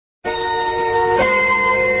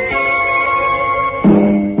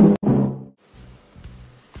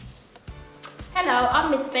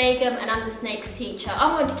Begum and I'm the Snakes teacher.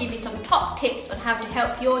 I'm going to give you some top tips on how to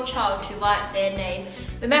help your child to write their name.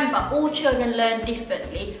 Remember, all children learn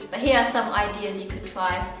differently, but here are some ideas you could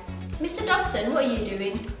try. Mr. Dobson, what are you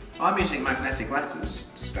doing? I'm using magnetic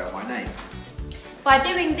letters to spell my name. By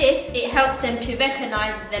doing this, it helps them to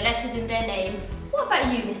recognise the letters in their name. What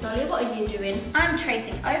about you, Miss Ollie? What are you doing? I'm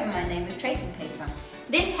tracing over my name with tracing paper.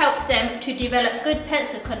 This helps them to develop good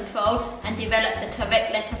pencil control and develop the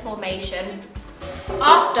correct letter formation.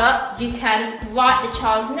 After, you can write the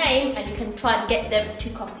child's name and you can try and get them to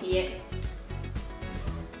copy it.